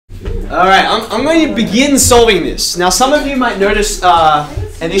Alright, I'm going to begin solving this. Now some of you might notice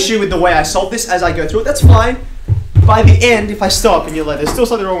an issue with the way I solve this as I go through it. That's fine. By the end, if I stop and you're like, there's still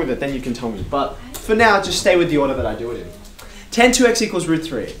something wrong with it, then you can tell me. But for now, just stay with the order that I do it in. Tan 2x equals root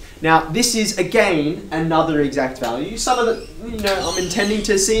 3. Now this is again another exact value. Some of it, I'm intending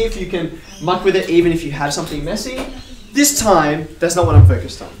to see if you can muck with it even if you have something messy. This time, that's not what I'm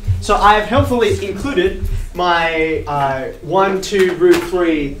focused on. So I have helpfully included my 1, 2, root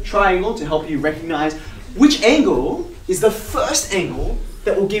 3 triangle to help you recognize which angle is the first angle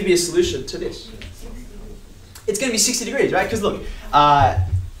that will give you a solution to this. It's going to be 60 degrees, right? Because look,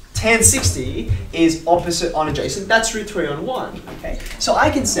 tan 60 is opposite on adjacent. That's root 3 on 1. Okay, so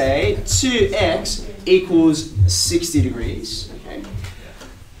I can say 2x equals 60 degrees. Okay,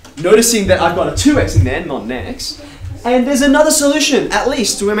 noticing that I've got a 2x in there, not an x. And there's another solution, at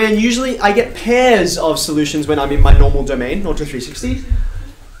least. I mean, usually I get pairs of solutions when I'm in my normal domain, 0 to 360.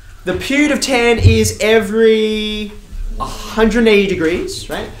 The period of tan is every 180 degrees,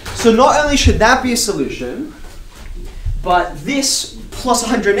 right? So not only should that be a solution, but this plus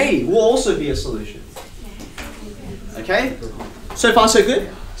 180 will also be a solution. Okay? So far so good?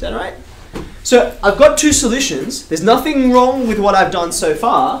 Is that all right? So I've got two solutions. There's nothing wrong with what I've done so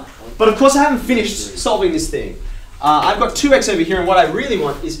far, but of course I haven't finished solving this thing. I've got 2x over here, and what I really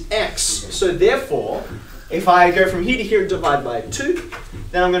want is x. So therefore, if I go from here to here and divide by 2,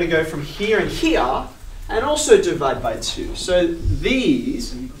 then I'm going to go from here and here and also divide by 2. So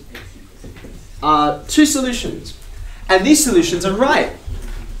these are two solutions. And these solutions are right.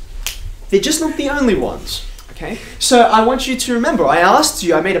 They're just not the only ones. Okay? So I want you to remember,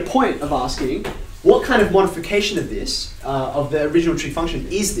 I made a point of asking, what kind of modification of this, of the original trig function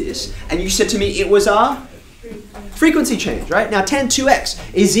is this? And you said to me it was a frequency change, right? Now tan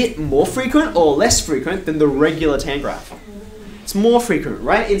 2x, is it more frequent or less frequent than the regular tan graph? It's more frequent,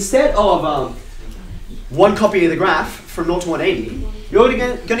 right? Instead of one copy of the graph from 0 to 180, you're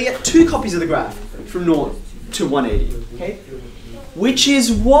going to get two copies of the graph from 0 to 180, okay? Which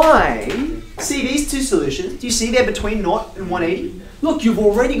is why, see these two solutions, do you see they're between 0 and 180? Look, you've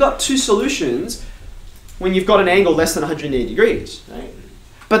already got two solutions when you've got an angle less than 180 degrees, right?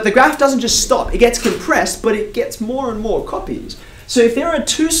 But the graph doesn't just stop. It gets compressed, but it gets more and more copies. So if there are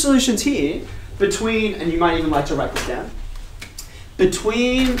two solutions here between, and you might even like to write this down,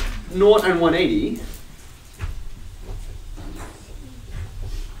 between 0 and 180,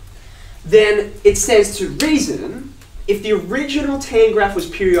 then it stands to reason, if the original tan graph was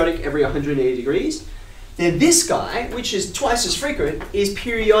periodic every 180 degrees, then this guy, which is twice as frequent, is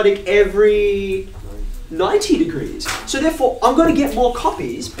periodic every 90 degrees. So therefore, I'm going to get more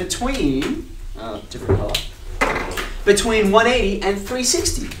copies between, different color, between 180 and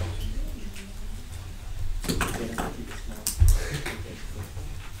 360.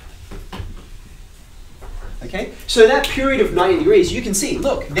 Okay, so that period of 90 degrees, you can see,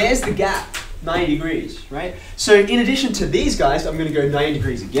 look, there's the gap, 90 degrees, right? So in addition to these guys, I'm going to go 90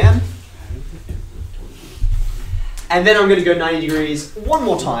 degrees again. And then I'm going to go 90 degrees one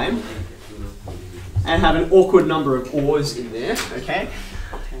more time. And have an awkward number of ors in there, okay?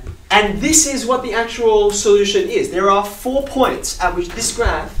 And this is what the actual solution is. There are 4 points at which this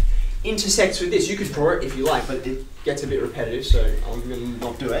graph intersects with this. You could draw it if you like, but it gets a bit repetitive, so I'm going to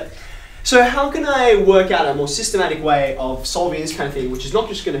not do it. So how can I work out a more systematic way of solving this kind of thing, which is not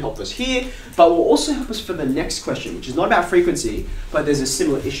just going to help us here, but will also help us for the next question, which is not about frequency, but there's a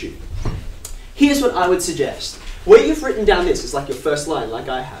similar issue. Here's what I would suggest. Where you've written down this, it's like your first line, like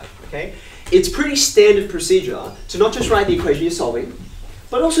I have, okay? It's pretty standard procedure to not just write the equation you're solving,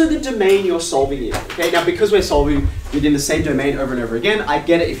 but also the domain you're solving in. Okay, now because we're solving within the same domain over and over again, I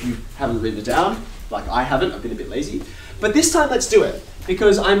get it if you haven't written it down, like I haven't, I've been a bit lazy. But this time let's do it,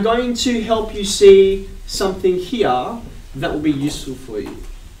 because I'm going to help you see something here that will be useful for you.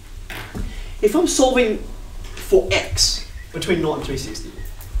 If I'm solving for x between 0 and 360,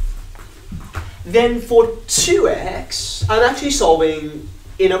 then for 2x, I'm actually solving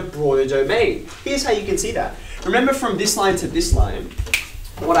in a broader domain. Here's how you can see that. Remember from this line to this line,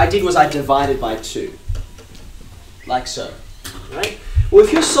 what I did was I divided by 2, like so, right? Well,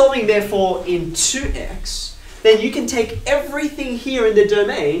 if you're solving therefore in 2x, then you can take everything here in the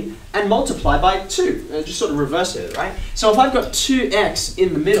domain and multiply by 2, and just sort of reverse it, right? So if I've got 2x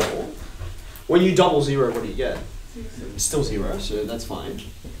in the middle, when you double 0, what do you get? It's still 0, so that's fine.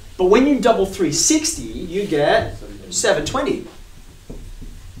 But when you double 360, you get 720.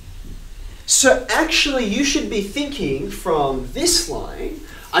 So actually, you should be thinking from this line,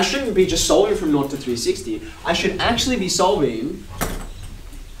 I shouldn't be just solving from 0 to 360. I should actually be solving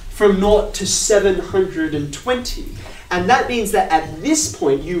from 0 to 720. And that means that at this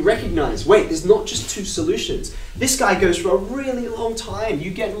point, you recognize, wait, there's not just two solutions. This guy goes for a really long time. You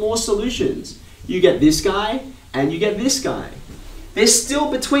get more solutions. You get this guy, and you get this guy. They're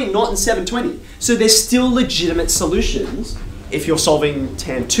still between 0 and 720. So there's still legitimate solutions if you're solving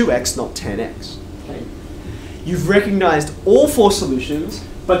tan 2x, not tan x. Okay? You've recognized all four solutions,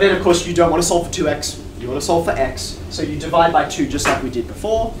 but then of course you don't want to solve for 2x, you want to solve for x. So you divide by 2 just like we did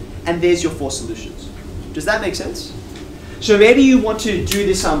before, and there's your four solutions. Does that make sense? So maybe you want to do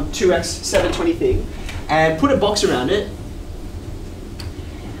this 2x 720 thing and put a box around it.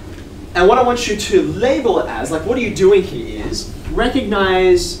 And what I want you to label it as, like what are you doing here is,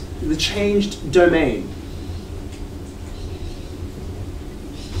 recognize the changed domain.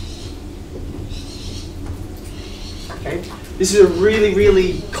 Okay? This is a really,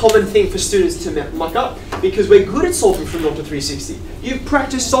 really common thing for students to muck up because we're good at solving from 0 to 360. You've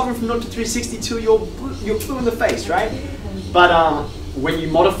practiced solving from 0 to 360 till you're blue in the face, right? But when you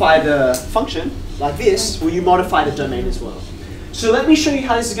modify the function like this, will you modify the domain as well? So let me show you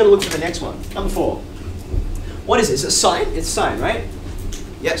how this is going to look for the next one. Number 4. What is this? A sine? It's sine, right?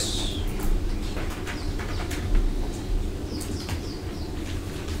 Yes.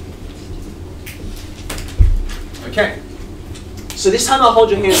 Okay. So this time I'll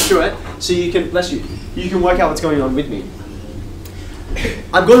hold your hands through it so you can, bless you, you can work out what's going on with me.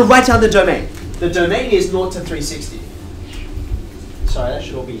 I'm going to write down the domain. The domain is 0 to 360. Sorry, that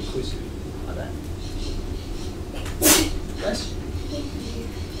should all be inclusive. Like that. Yes?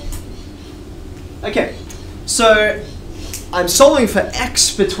 Okay, so I'm solving for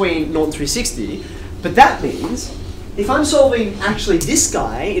x between 0 and 360, but that means if I'm solving actually this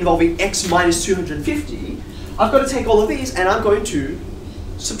guy involving x minus 250, I've got to take all of these and I'm going to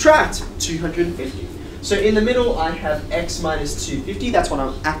subtract 250. So in the middle I have x minus 250, that's what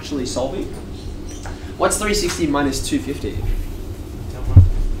I'm actually solving. What's 360 minus 250?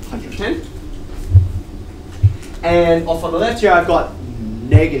 110. And off on the left here I've got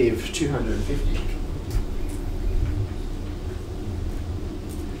negative 250.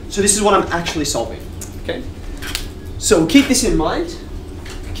 So this is what I'm actually solving, okay? So we'll keep this in mind.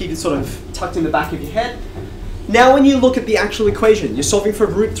 Keep it sort of tucked in the back of your head. Now when you look at the actual equation, you're solving for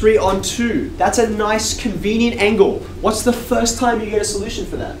root 3 on 2. That's a nice convenient angle. What's the first time you get a solution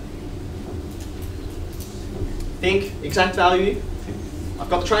for that? Think, exact value. I've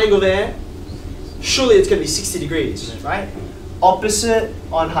got the triangle there. Surely it's going to be 60 degrees, right? Opposite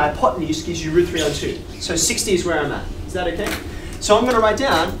on hypotenuse gives you root 3 on 2. So 60 is where I'm at. Is that okay? So I'm going to write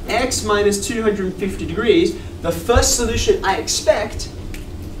down x minus 250 degrees. The first solution I expect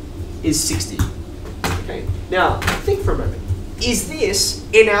is 60. Okay. Now, think for a moment. Is this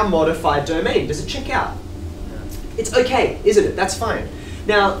in our modified domain? Does it check out? It's okay, isn't it? That's fine.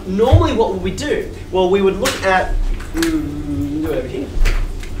 Now, normally what would we do? Well, we would look at, do it over here.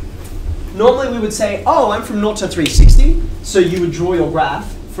 Normally we would say, oh, I'm from 0 to 360. So you would draw your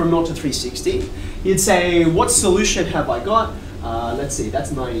graph from 0 to 360. You'd say, what solution have I got? Let's see,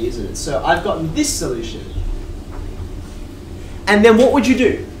 that's 90, isn't it? So I've gotten this solution. And then what would you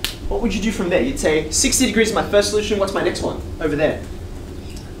do? What would you do from there? You'd say, 60 degrees is my first solution. What's my next one? Over there.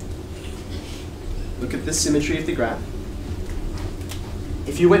 Look at the symmetry of the graph.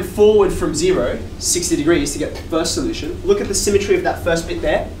 If you went forward from 0, 60 degrees to get the first solution, look at the symmetry of that first bit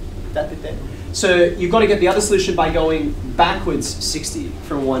there. That bit there. So you've got to get the other solution by going backwards 60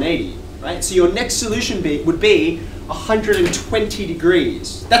 from 180, right? So your next solution would be 120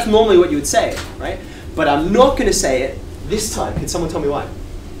 degrees. That's normally what you would say, right? But I'm not going to say it this time. Can someone tell me why?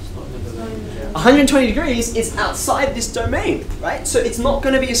 120 degrees is outside this domain, right? So it's not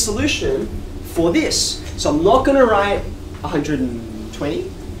going to be a solution for this. So I'm not going to write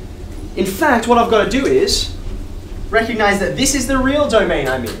 120. In fact, what I've got to do is recognize that this is the real domain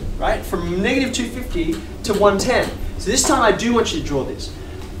I'm in, right? From negative 250 to 110. So this time I do want you to draw this.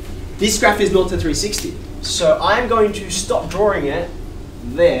 This graph is 0 to 360. So I'm going to stop drawing it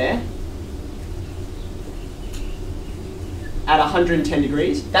there at 110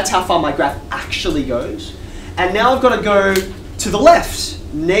 degrees. That's how far my graph actually goes. And now I've got to go to the left,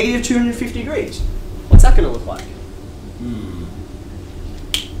 negative 250 degrees. What's that going to look like?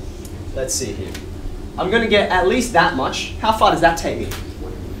 Let's see here. I'm going to get at least that much. How far does that take me?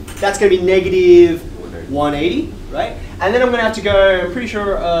 That's going to be negative 180, right? And then I'm going to have to go, I'm pretty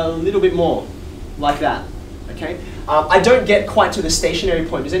sure, a little bit more, like that, okay? I don't get quite to the stationary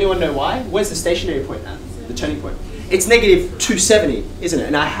point. Does anyone know why? Where's the stationary point at? The turning point. It's negative 270, isn't it?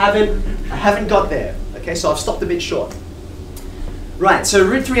 And I haven't got there, okay? So I've stopped a bit short. Right, so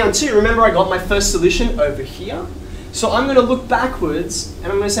root 3 on 2, remember I got my first solution over here. So I'm going to look backwards and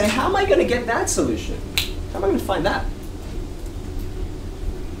I'm going to say, how am I going to get that solution? How am I going to find that?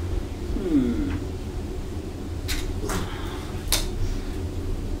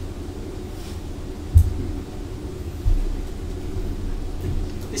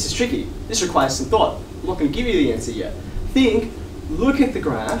 tricky. This requires some thought. I'm not going to give you the answer yet. Think, look at the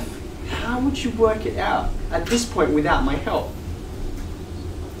graph. How would you work it out at this point without my help?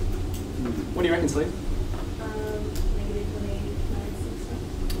 What do you reckon, Celine? Negative 180 minus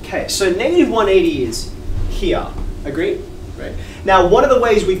 60. Okay, so negative 180 is here. Agree? Right. Now, one of the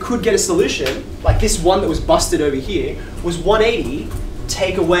ways we could get a solution, like this one that was busted over here, was 180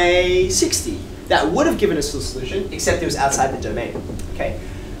 take away 60. That would have given us a solution, except it was outside the domain. Okay,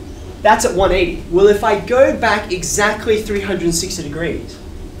 that's at 180. Well, if I go back exactly 360 degrees,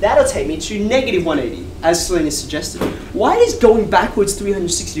 that'll take me to negative 180, as Selena suggested. Why does going backwards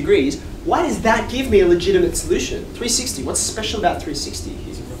 360 degrees, why does that give me a legitimate solution? 360, what's special about 360?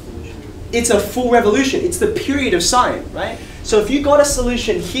 It's a full revolution. It's the period of sine, right? So if you got a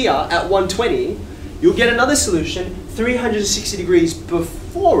solution here at 120, you'll get another solution 360 degrees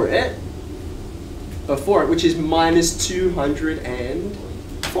before it, which is minus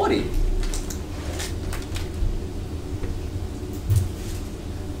 240.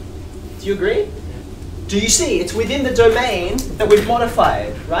 Do you agree? Do you see? It's within the domain that we've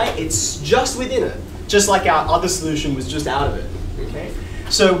modified, right? It's just within it, just like our other solution was just out of it, okay?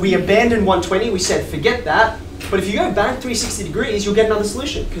 So we abandoned 120, we said forget that, but if you go back 360 degrees, you'll get another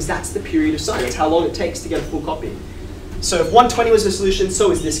solution, because that's the period of sine. That's how long it takes to get a full copy. So if 120 was the solution,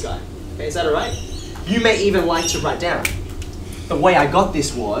 so is this guy. Okay, is that all right? You may even like to write down. The way I got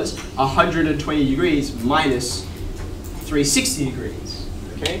this was 120 degrees minus 360 degrees,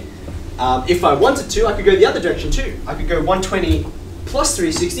 okay? If I wanted to, I could go the other direction too. I could go 120 plus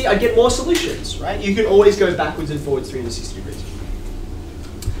 360, I'd get more solutions, right? You can always go backwards and forwards 360 degrees.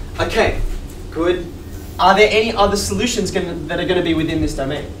 Okay, good. Are there any other solutions that are going to be within this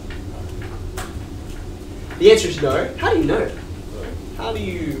domain? The answer is no. How do you know? How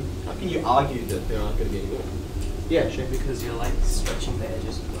can you argue that there aren't going to be any more? Yeah, sure. Because you're like stretching the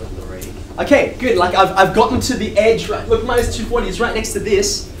edges of the ray. Okay, good. Like I've gotten to the edge, right? Look, minus 240 is right next to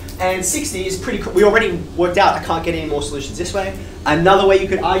this, and 60 is pretty cool. We already worked out I can't get any more solutions this way. Another way you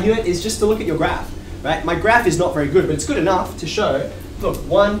could argue it is just to look at your graph, right? My graph is not very good, but it's good enough to show, look,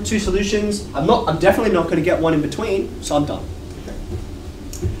 1, 2 solutions. I'm definitely not going to get one in between, so I'm done. Okay.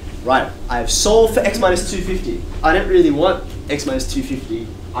 Right, I have solved for x minus 250. I don't really want x minus 250.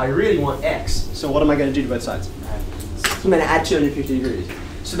 I really want x. So what am I going to do to both sides? I'm going to add 250 degrees.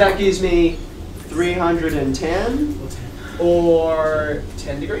 So that gives me 310 or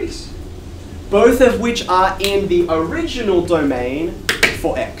 10 degrees. Both of which are in the original domain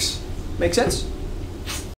for x. Make sense?